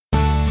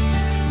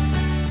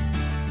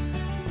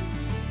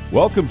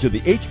Welcome to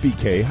the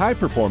HBK High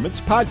Performance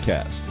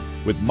Podcast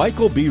with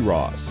Michael B.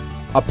 Ross,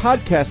 a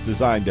podcast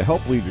designed to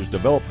help leaders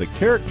develop the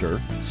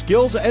character,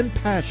 skills, and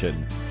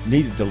passion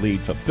needed to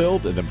lead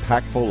fulfilled and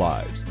impactful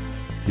lives.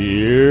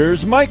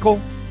 Here's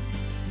Michael.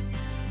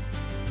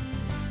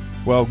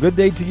 Well, good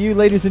day to you,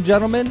 ladies and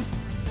gentlemen.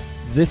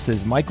 This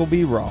is Michael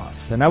B.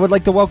 Ross, and I would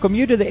like to welcome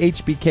you to the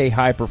HBK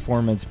High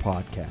Performance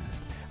Podcast.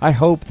 I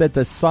hope that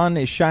the sun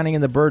is shining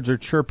and the birds are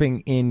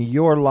chirping in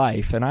your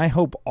life, and I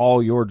hope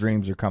all your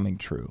dreams are coming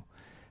true.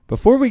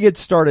 Before we get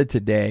started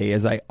today,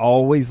 as I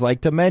always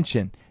like to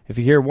mention, if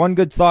you hear one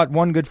good thought,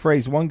 one good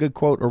phrase, one good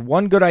quote, or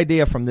one good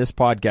idea from this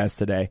podcast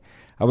today,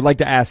 I would like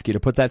to ask you to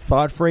put that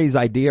thought, phrase,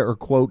 idea, or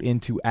quote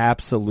into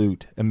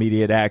absolute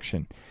immediate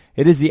action.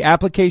 It is the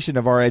application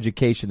of our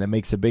education that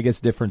makes the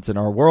biggest difference in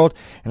our world,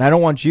 and I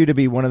don't want you to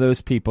be one of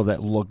those people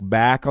that look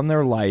back on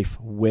their life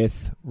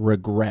with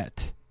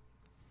regret.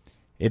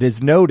 It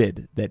is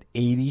noted that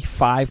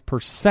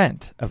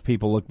 85% of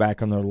people look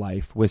back on their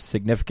life with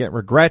significant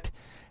regret,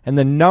 and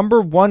the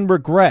number one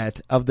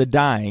regret of the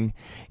dying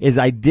is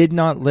I did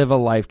not live a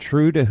life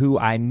true to who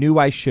I knew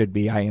I should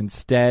be. I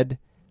instead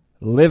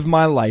live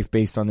my life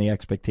based on the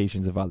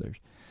expectations of others.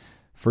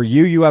 For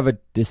you, you have a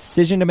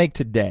decision to make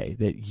today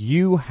that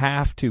you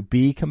have to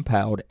be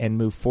compelled and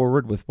move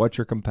forward with what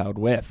you're compelled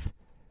with,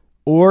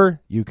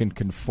 or you can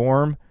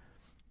conform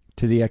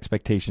to the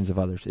expectations of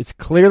others. It's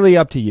clearly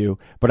up to you,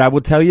 but I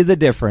will tell you the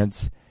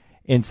difference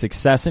in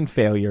success and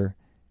failure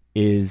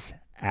is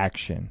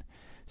action.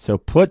 So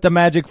put the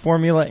magic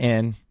formula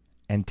in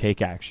and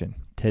take action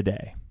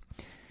today.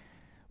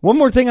 One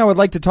more thing I would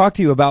like to talk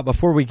to you about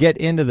before we get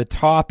into the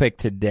topic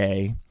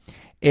today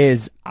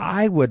is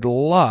I would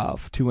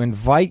love to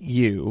invite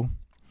you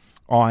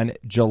on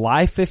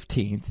July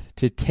 15th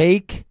to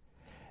take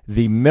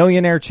the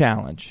Millionaire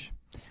Challenge,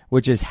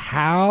 which is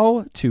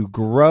how to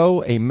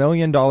grow $1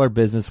 million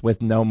business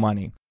with no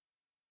money.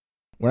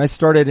 When I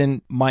started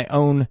in my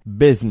own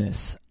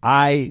business,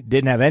 I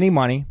didn't have any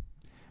money,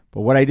 but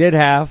what I did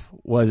have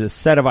was a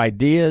set of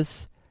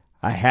ideas.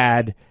 I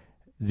had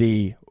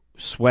the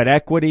sweat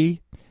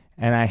equity,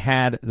 and I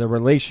had the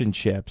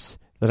relationships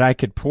that I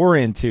could pour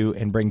into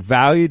and bring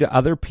value to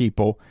other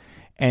people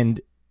and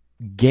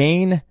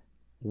gain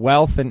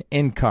wealth and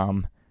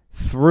income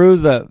through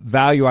the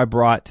value I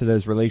brought to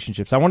those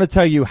relationships. I want to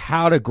tell you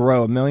how to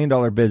grow $1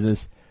 million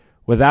business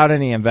without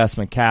any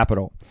investment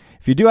capital.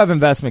 If you do have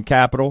investment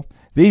capital,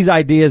 these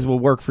ideas will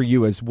work for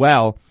you as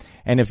well.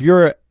 And if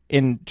you're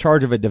in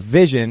charge of a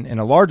division in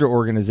a larger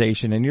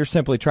organization and you're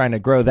simply trying to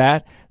grow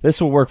that,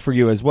 this will work for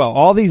you as well.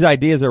 All these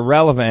ideas are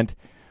relevant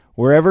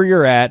wherever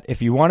you're at.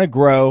 If you want to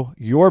grow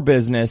your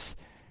business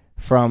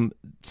from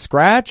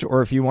scratch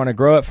or if you want to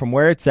grow it from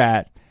where it's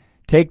at,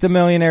 take the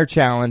Millionaire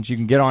Challenge. You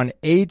can get on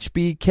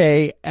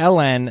hbkln.com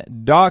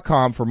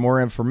for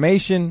more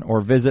information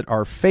or visit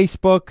our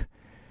Facebook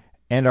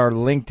and our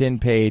LinkedIn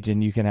page,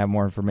 and you can have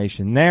more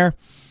information there.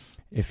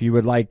 If you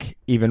would like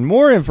even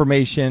more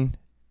information,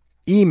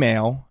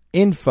 email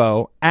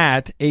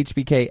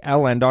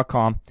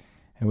info@hbkln.com,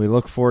 and we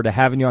look forward to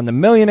having you on the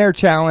Millionaire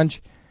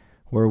Challenge,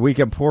 where we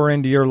can pour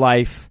into your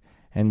life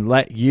and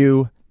let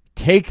you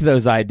take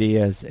those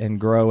ideas and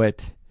grow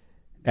it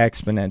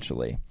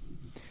exponentially.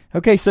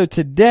 Okay, so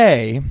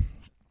today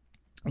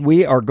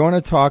we are going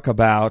to talk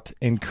about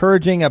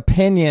encouraging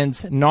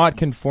opinions, not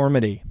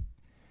conformity.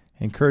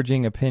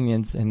 Encouraging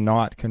opinions and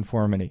not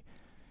conformity.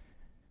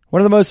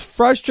 One of the most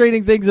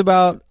frustrating things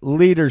about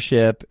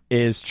leadership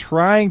is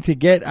trying to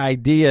get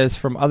ideas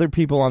from other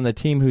people on the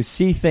team who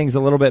see things a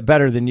little bit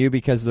better than you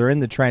because they're in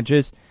the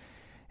trenches,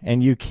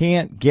 and you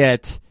can't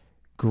get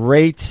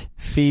great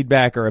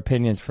feedback or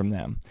opinions from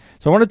them.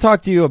 So I want to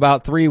talk to you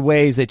about 3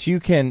 ways that you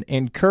can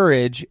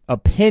encourage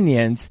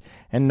opinions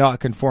and not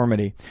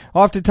conformity.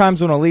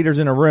 Oftentimes when a leader's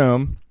in a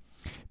room,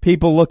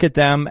 people look at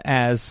them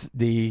as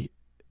the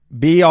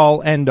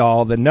be-all,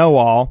 end-all, the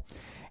know-all,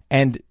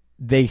 and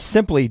they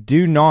simply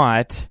do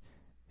not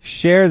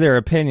share their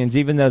opinions,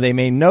 even though they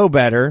may know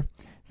better.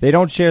 They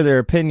don't share their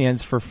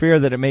opinions for fear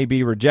that it may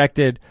be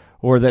rejected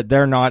or that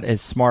they're not as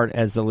smart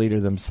as the leader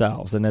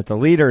themselves, and that the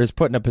leader is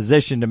put in a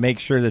position to make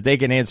sure that they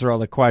can answer all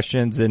the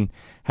questions and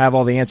have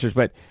all the answers.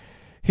 But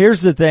here's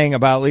the thing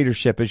about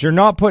leadership is you're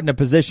not put in a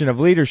position of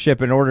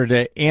leadership in order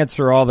to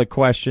answer all the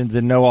questions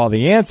and know all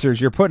the answers.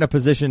 You're put in a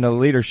position of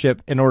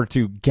leadership in order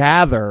to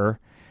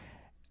gather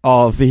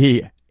all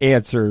the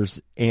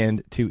answers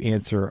and to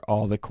answer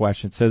all the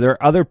questions. So there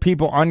are other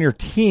people on your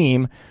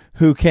team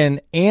who can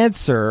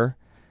answer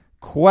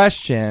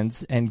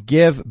questions and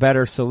give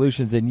better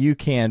solutions than you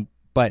can,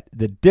 but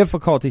the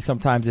difficulty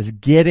sometimes is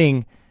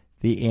getting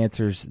the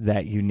answers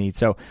that you need.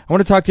 So I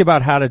want to talk to you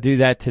about how to do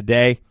that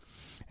today,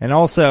 and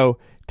also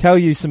tell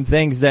you some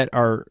things that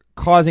are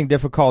causing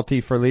difficulty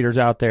for leaders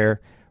out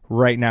there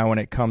right now when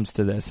it comes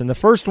to this. And the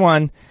first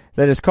one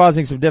that is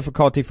causing some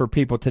difficulty for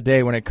people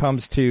today when it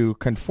comes to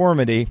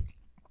conformity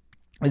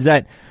is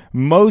that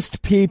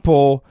most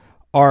people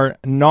are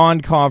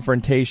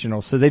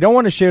non-confrontational. So they don't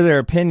want to share their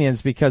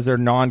opinions because they're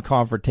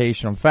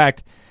non-confrontational. In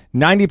fact,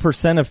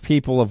 90% of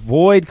people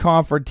avoid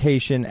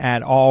confrontation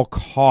at all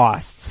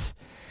costs.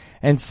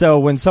 And so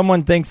when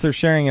someone thinks they're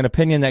sharing an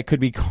opinion that could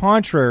be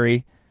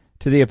contrary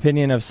to the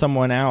opinion of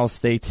someone else,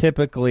 they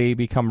typically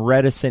become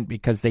reticent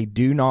because they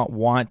do not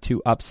want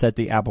to upset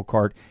the apple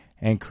cart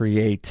and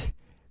create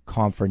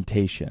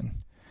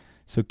confrontation.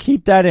 So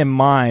keep that in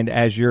mind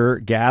as you're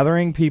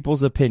gathering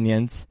people's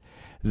opinions,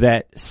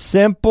 that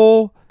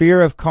simple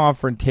fear of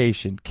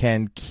confrontation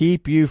can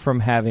keep you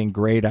from having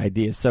great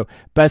ideas. So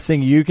best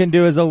thing you can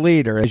do as a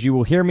leader, as you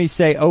will hear me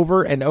say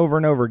over and over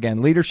and over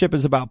again, leadership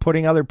is about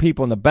putting other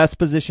people in the best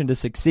position to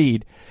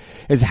succeed,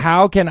 is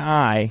how can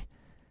I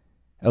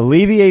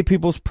alleviate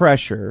people's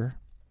pressure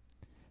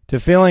to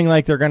feeling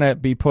like they're going to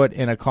be put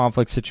in a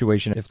conflict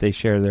situation if they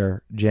share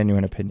their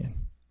genuine opinion.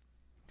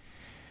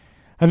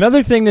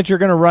 Another thing that you're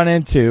going to run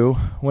into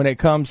when it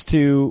comes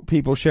to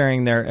people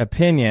sharing their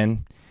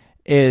opinion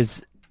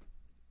is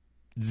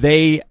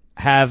they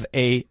have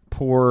a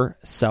poor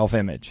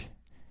self-image,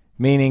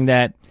 meaning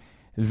that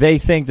they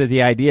think that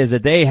the ideas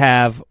that they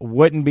have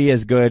wouldn't be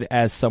as good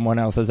as someone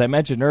else. As I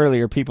mentioned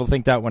earlier, people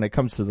think that when it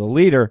comes to the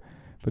leader,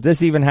 but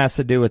this even has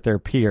to do with their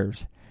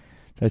peers.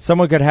 That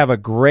someone could have a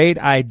great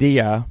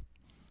idea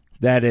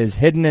that is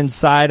hidden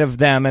inside of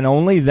them and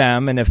only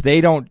them, and if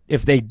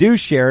they do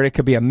share it, it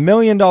could be $1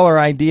 million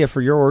idea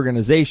for your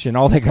organization.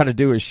 All they got to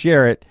do is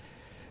share it.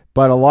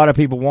 But a lot of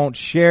people won't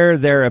share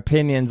their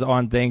opinions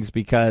on things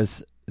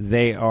because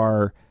they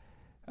are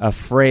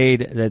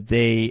afraid that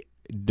they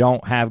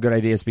don't have good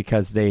ideas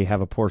because they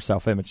have a poor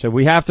self-image. So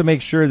we have to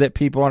make sure that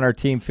people on our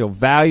team feel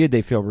valued,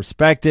 they feel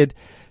respected,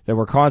 that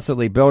we're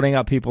constantly building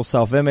up people's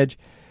self-image.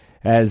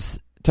 As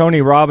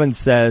Tony Robbins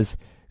says,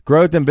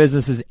 growth in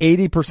business is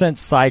 80%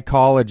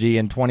 psychology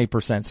and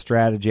 20%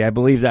 strategy. I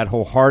believe that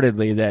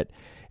wholeheartedly, that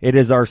it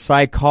is our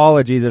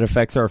psychology that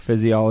affects our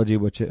physiology,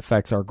 which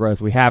affects our growth.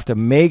 We have to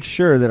make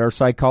sure that our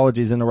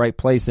psychology is in the right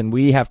place, and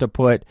we have to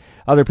put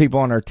other people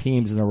on our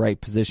teams in the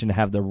right position to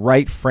have the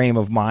right frame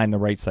of mind, the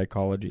right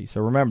psychology.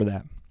 So remember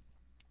that.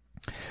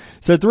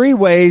 So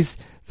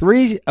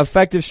 3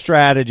 effective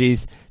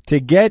strategies to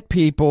get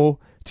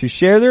people to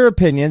share their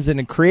opinions and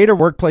to create a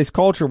workplace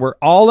culture where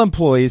all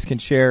employees can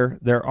share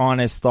their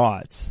honest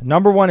thoughts.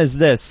 Number 1 is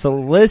this: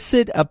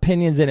 solicit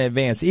opinions in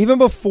advance. Even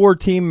before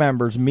team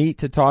members meet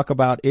to talk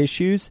about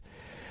issues,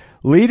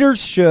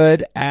 leaders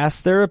should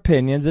ask their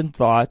opinions and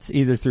thoughts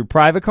either through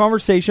private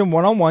conversation,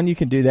 one-on-one, you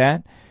can do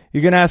that.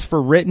 You can ask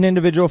for written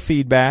individual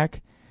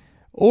feedback,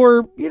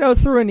 or,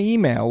 through an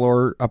email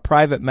or a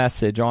private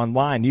message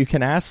online. You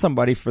can ask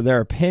somebody for their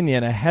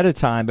opinion ahead of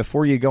time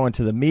before you go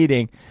into the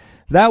meeting.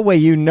 That way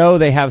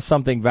they have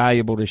something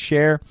valuable to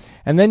share,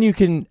 and then you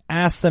can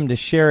ask them to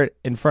share it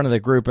in front of the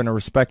group in a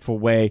respectful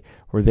way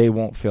where they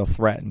won't feel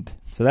threatened.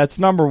 So that's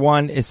number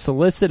 1, is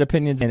solicit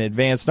opinions in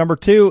advance. Number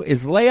 2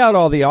 is lay out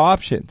all the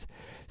options.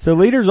 So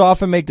leaders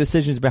often make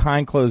decisions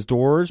behind closed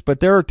doors, but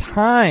there are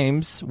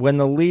times when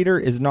the leader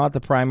is not the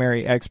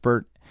primary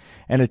expert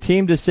and a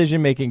team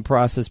decision-making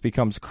process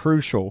becomes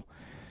crucial.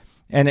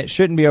 And it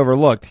shouldn't be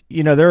overlooked.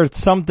 There are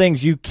some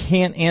things you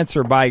can't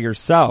answer by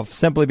yourself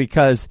simply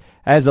because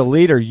as a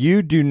leader,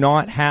 you do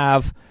not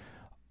have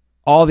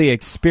all the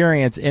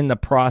experience in the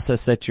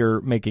process that you're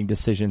making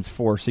decisions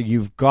for. So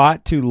you've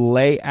got to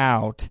lay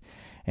out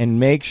and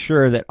make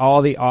sure that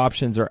all the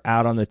options are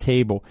out on the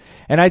table.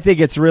 And I think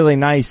it's really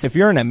nice if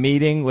you're in a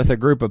meeting with a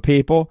group of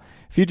people,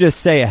 if you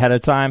just say ahead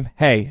of time,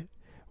 hey,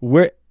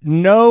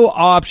 no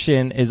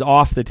option is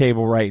off the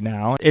table right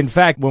now. In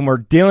fact, when we're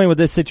dealing with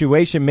this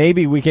situation,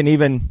 maybe we can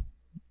even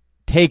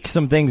take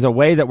some things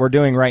away that we're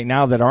doing right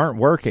now that aren't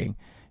working.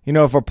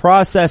 If a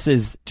process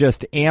is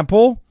just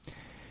ample,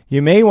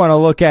 you may want to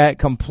look at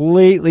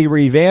completely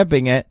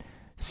revamping it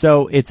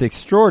so it's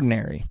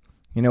extraordinary.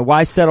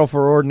 Why settle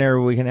for ordinary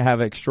when we can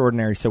have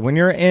extraordinary? So when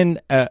you're in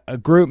a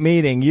group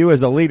meeting, you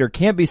as a leader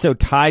can't be so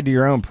tied to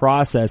your own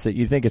process that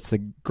you think it's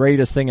the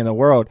greatest thing in the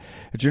world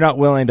that you're not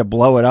willing to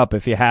blow it up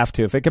if you have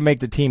to. If it can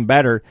make the team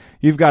better,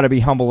 you've got to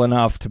be humble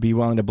enough to be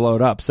willing to blow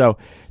it up. So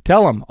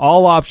tell them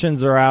all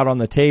options are out on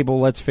the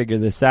table. Let's figure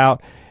this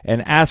out,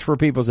 and ask for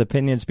people's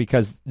opinions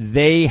because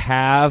they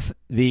have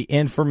the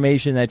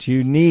information that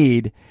you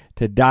need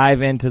to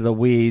dive into the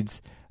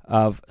weeds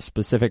of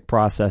specific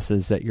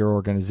processes that your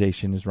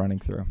organization is running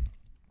through.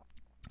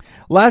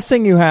 Last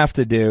thing you have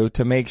to do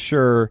to make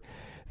sure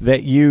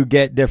that you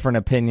get different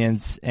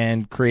opinions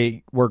and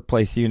create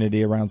workplace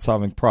unity around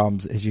solving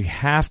problems is you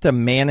have to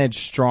manage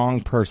strong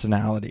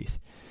personalities.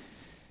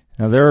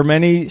 Now, there are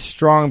many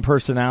strong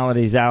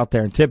personalities out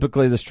there, and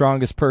typically the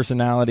strongest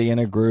personality in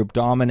a group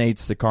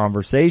dominates the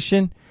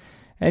conversation.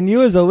 And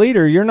you as a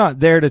leader, you're not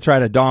there to try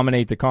to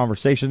dominate the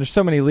conversation. There's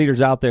so many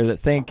leaders out there that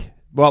think,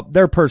 well,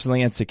 they're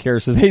personally insecure,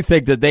 so they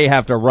think that they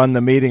have to run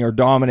the meeting or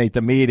dominate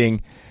the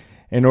meeting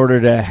in order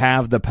to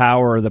have the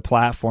power or the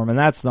platform, and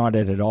that's not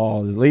it at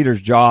all. The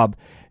leader's job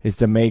is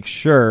to make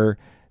sure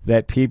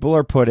that people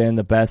are put in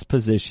the best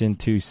position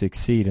to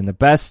succeed, and the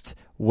best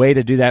way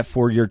to do that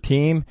for your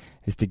team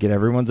is to get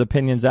everyone's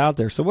opinions out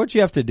there. So what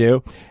you have to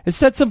do is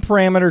set some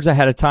parameters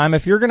ahead of time.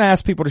 If you're going to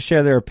ask people to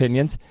share their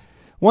opinions,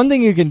 one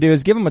thing you can do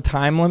is give them a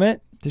time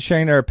limit to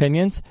sharing their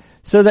opinions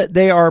so that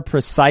they are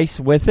precise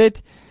with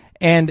it.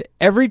 And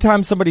every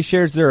time somebody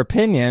shares their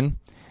opinion,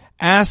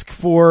 ask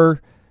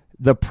for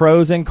the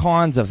pros and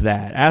cons of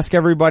that. Ask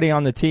everybody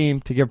on the team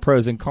to give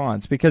pros and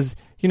cons because,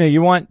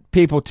 you want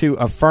people to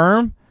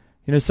affirm,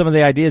 some of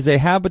the ideas they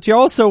have, but you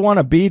also want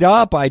to beat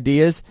up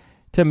ideas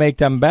to make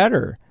them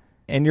better.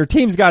 And your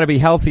team's got to be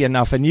healthy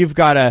enough, and you've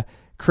got to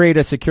create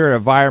a secure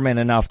environment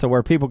enough to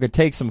where people could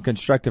take some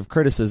constructive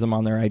criticism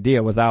on their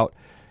idea without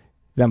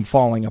them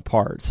falling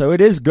apart. So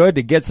it is good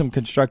to get some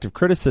constructive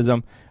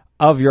criticism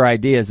of your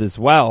ideas as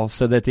well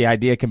so that the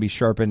idea can be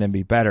sharpened and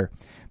be better.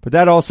 But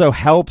that also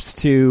helps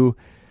to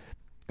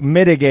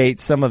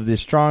mitigate some of the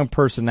strong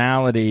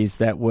personalities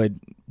that would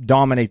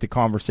dominate the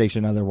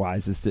conversation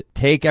otherwise, is to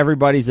take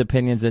everybody's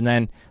opinions and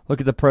then look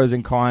at the pros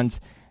and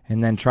cons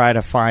and then try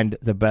to find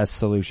the best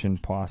solution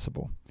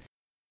possible.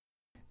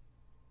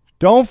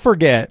 Don't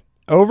forget,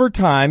 over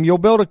time, you'll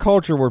build a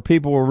culture where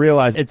people will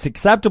realize it's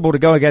acceptable to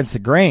go against the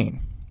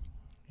grain.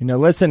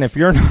 Listen, if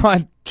you're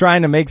not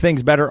trying to make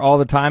things better all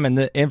the time in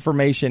the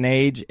information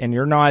age and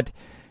you're not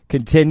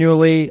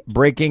continually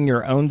breaking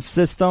your own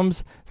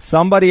systems,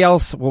 somebody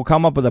else will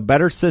come up with a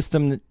better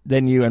system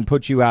than you and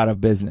put you out of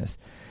business.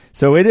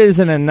 So it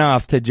isn't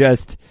enough to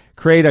just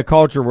create a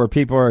culture where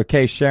people are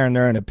okay sharing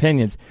their own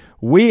opinions.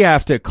 We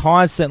have to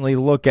constantly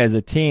look as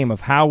a team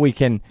of how we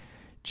can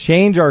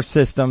change our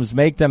systems,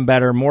 make them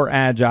better, more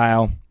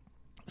agile,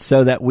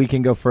 so that we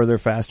can go further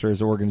faster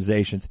as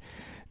organizations.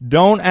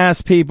 Don't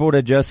ask people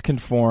to just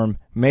conform.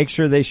 Make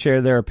sure they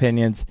share their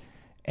opinions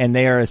and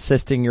they are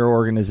assisting your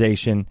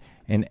organization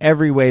in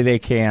every way they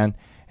can.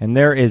 And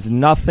there is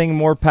nothing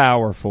more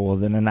powerful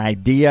than an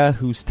idea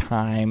whose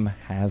time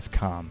has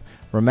come.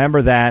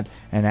 Remember that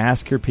and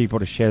ask your people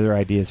to share their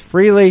ideas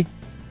freely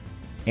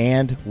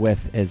and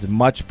with as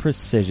much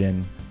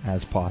precision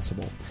as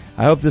possible.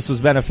 I hope this was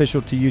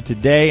beneficial to you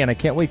today, and I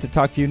can't wait to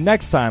talk to you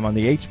next time on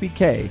the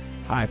HBK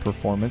High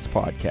Performance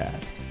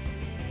Podcast.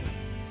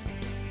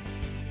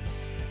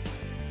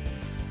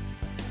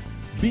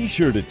 Be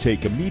sure to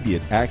take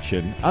immediate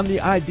action on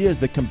the ideas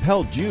that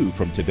compelled you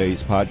from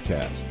today's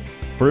podcast.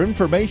 For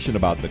information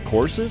about the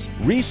courses,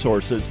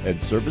 resources,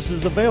 and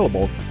services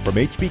available from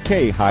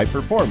HBK High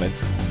Performance,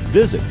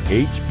 visit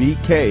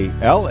hbkln.com.